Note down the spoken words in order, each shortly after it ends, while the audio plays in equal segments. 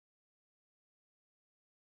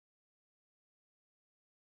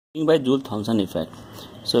By Joule-Thomson effect.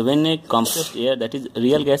 So when a compressed air, that is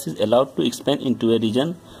real gas, is allowed to expand into a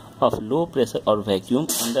region of low pressure or vacuum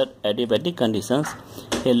under adiabatic conditions,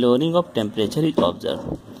 a lowering of temperature is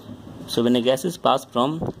observed. So when a gas is passed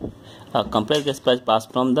from compressed gas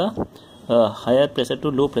passed from the higher pressure to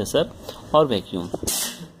low pressure or vacuum,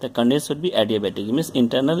 the condition should be adiabatic. It means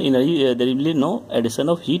internal energy, there will be no addition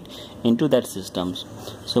of heat into that system.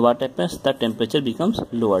 So what happens? The temperature becomes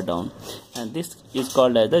lower down, and this is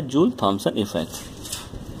called as the Joule-Thomson effect.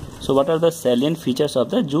 So what are the salient features of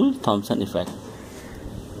the Joule-Thomson effect?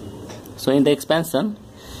 So in the expansion,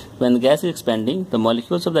 when the gas is expanding, the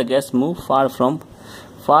molecules of the gas move far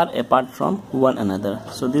apart from one another.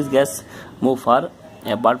 So these gas move far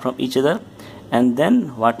apart from each other, and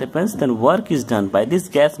then what happens? Then work is done by these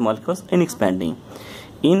gas molecules in expanding,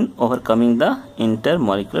 in overcoming the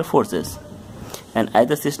intermolecular forces. And as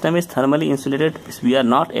the system is thermally insulated, we are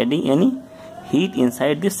not adding any heat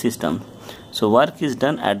inside this system. So work is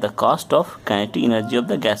done at the cost of kinetic energy of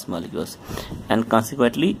the gas molecules, and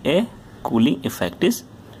consequently a cooling effect is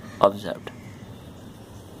observed.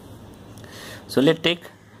 So let's take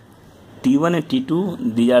T1 and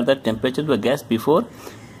T2. These are the temperature of the gas before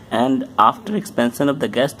and after expansion of the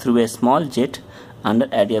gas through a small jet under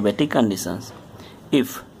adiabatic conditions.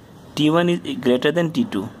 If T1 is greater than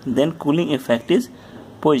T2, then cooling effect is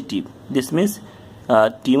positive. This means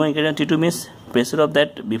T1 greater than T2 means pressure of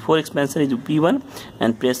that before expansion is P1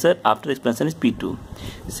 and pressure after expansion is P2.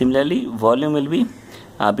 Similarly, volume will be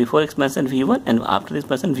before expansion V1 and after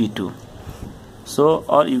expansion V2. So,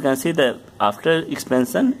 or you can see that after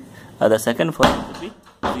expansion the second volume will be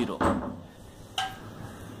 0.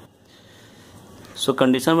 So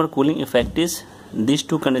condition for cooling effect is, these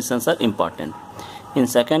two conditions are important. In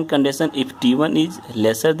second condition, if T1 is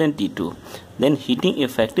lesser than T2, then heating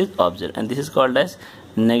effect is observed, and this is called as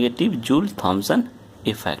negative Joule-Thomson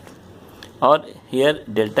effect. Or here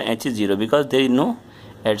delta H is 0 because there is no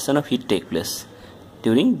addition of heat take place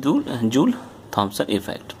during Joule-Thomson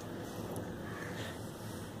effect.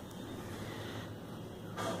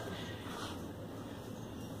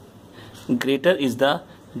 Greater is the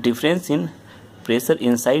difference in pressure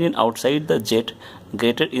inside and outside the jet,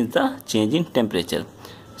 greater is the change in temperature.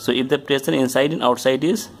 So if the pressure inside and outside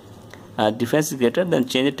is difference is greater, then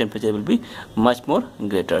change in temperature will be much more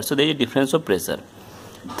greater. So there is a difference of pressure.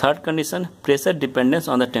 Third condition, pressure dependence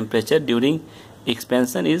on the temperature during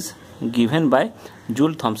expansion is given by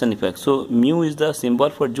Joule-Thomson effect. So mu is the symbol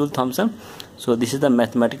for Joule-Thomson. So this is the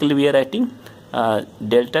mathematically we are writing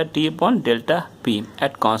delta T upon delta P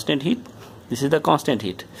at constant heat. This is the constant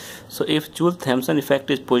heat. So if Joule-Thomson effect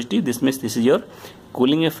is positive, this means this is your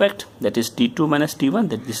cooling effect, that is T2 minus T1,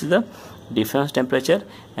 that this is the difference temperature,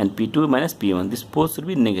 and P2 minus P1, this both should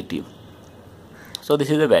be negative. So this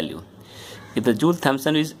is the value. If the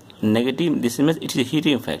Joule-Thomson is negative, this means it is a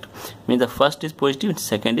heating effect, means the first is positive and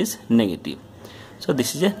second is negative. So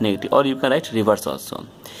this is a negative, or you can write reverse also.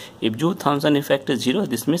 If Joule-Thomson effect is 0,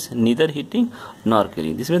 this means neither heating nor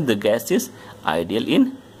cooling. This means the gas is ideal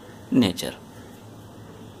in nature.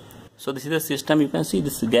 So this is the system. You can see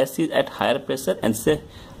this gas is at higher pressure and say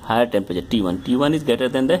higher temperature T1 is greater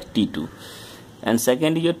than the T2, and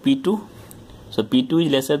second is your P2. So P2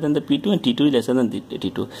 is lesser than the P2 and T2 is lesser than the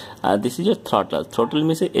T2. This is your throttle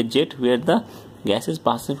means a jet where the gas is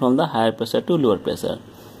passing from the higher pressure to lower pressure.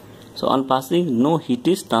 So on passing, no heat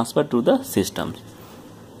is transferred to the system.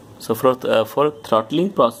 So for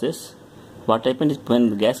throttling process, what happens is when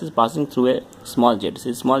the gas is passing through a small jet,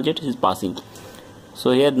 this small jet is passing.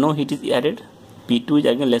 So here no heat is added. P2 is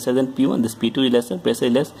again lesser than P1. This P2 is lesser, pressure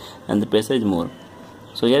is less, and the pressure is more.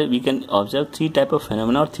 So here we can observe three type of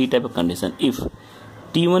phenomena or three type of condition. If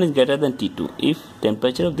T1 is greater than T2, if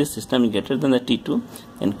temperature of this system is greater than the T2,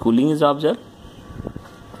 then cooling is observed.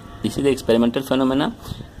 This is the experimental phenomena.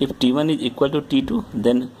 If T1 is equal to T2,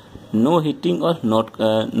 then no heating or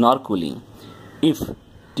nor cooling. If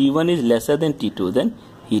T1 is lesser than T2, then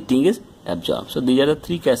heating is absorbed. So these are the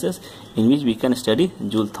three cases in which we can study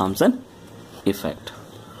Joule-Thomson effect.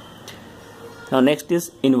 Now next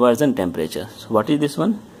is inversion temperature. So what is this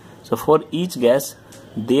one? So for each gas,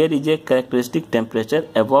 there is a characteristic temperature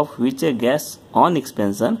above which a gas on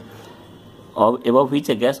expansion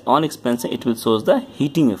it will shows the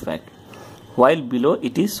heating effect, while below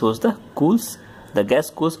it is shows the gas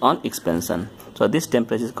cools on expansion. So this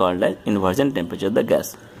temperature is called as inversion temperature of the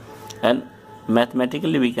gas, and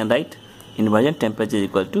mathematically we can write inversion temperature is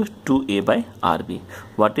equal to 2A by RB.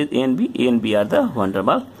 What is A and B? A and B are the van der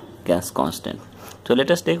Waals gas constant. So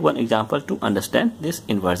let us take one example to understand this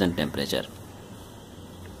inversion temperature.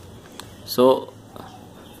 So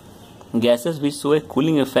gases which show a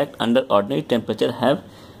cooling effect under ordinary temperature have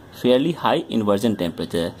fairly high inversion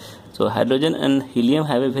temperature. So hydrogen and helium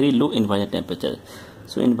have a very low inversion temperature.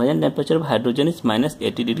 So inversion temperature of hydrogen is minus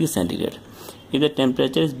 80 degrees centigrade. If the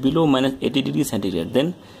temperature is below minus 80 degrees centigrade,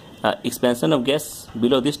 then expansion of gas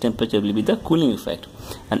below this temperature will be the cooling effect,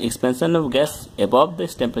 and expansion of gas above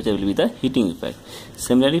this temperature will be the heating effect.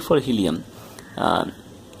 Similarly for helium,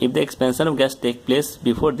 if the expansion of gas take place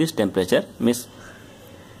before this temperature, means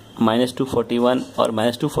minus 241 or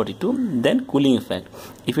minus 242, then cooling effect.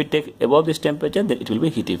 If it take above this temperature, then it will be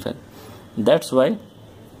heat effect. That's why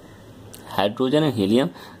hydrogen and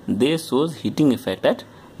helium, they shows heating effect at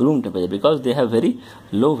room temperature, because they have very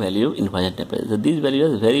low value of inversion temperature. So these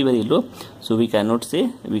values are very low, so we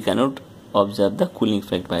cannot observe the cooling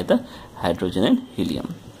effect by the hydrogen and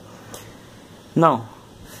helium. Now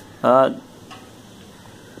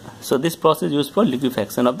so this process is used for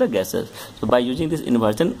liquefaction of the gases. So by using this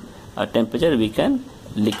inversion temperature, we can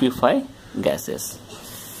liquefy gases.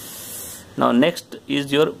 Now next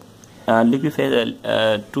is your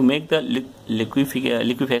to make the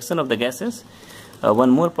liquefaction of the gases,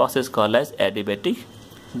 one more process called as adiabatic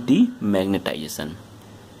demagnetization.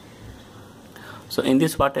 So in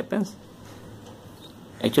this, what happens?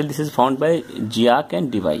 Actually this is found by Giac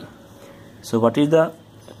and Debye. So what is the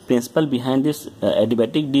principle behind this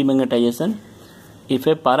adiabatic demagnetization? If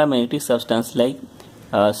a paramagnetic substance like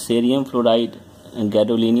cerium fluoride,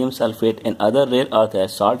 gadolinium sulfate and other rare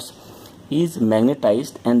earth salts is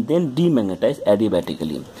magnetized and then demagnetized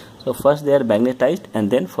adiabatically. So first they are magnetized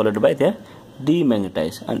and then followed by their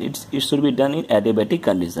demagnetized, and it should be done in adiabatic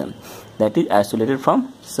condition, that is isolated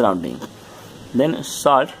from surrounding. Then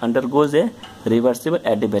salt undergoes a reversible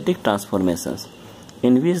adiabatic transformations,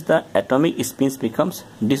 in which the atomic spins becomes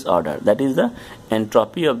disordered, that is the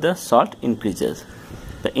entropy of the salt increases.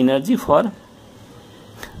 The energy for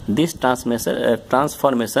this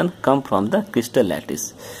transformation come from the crystal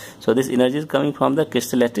lattice. So this energy is coming from the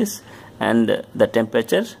crystal lattice, and the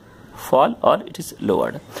temperature fall or it is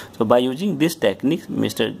lowered. So by using this technique,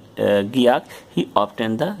 Mr. Giac, he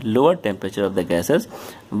obtained the lower temperature of the gases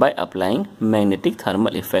by applying magnetic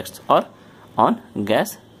thermal effects or on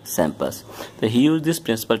gas samples. So he used this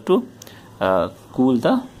principle to cool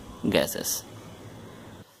the gases.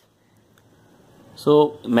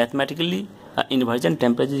 So mathematically, inversion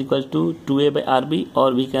temperature is equal to 2A by RB,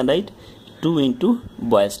 or we can write 2 into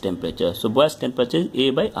Boyle's temperature. So Boyle's temperature is A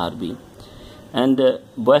by RB, and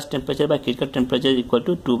Boyle's temperature by critical temperature is equal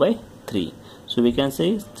to 2 by 3. So we can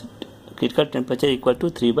say critical temperature equal to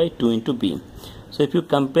 3 by 2 into B. So if you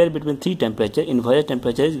compare between three temperature, inversion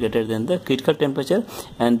temperature is greater than the critical temperature,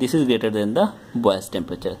 and this is greater than the Boyle's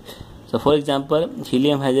temperature. So for example,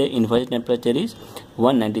 helium has a inversion temperature is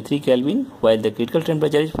 193 Kelvin, while the critical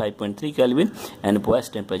temperature is 5.3 Kelvin and Boyle's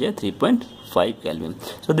temperature 3.5 Kelvin.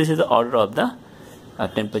 So this is the order of the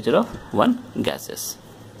temperature of one gases.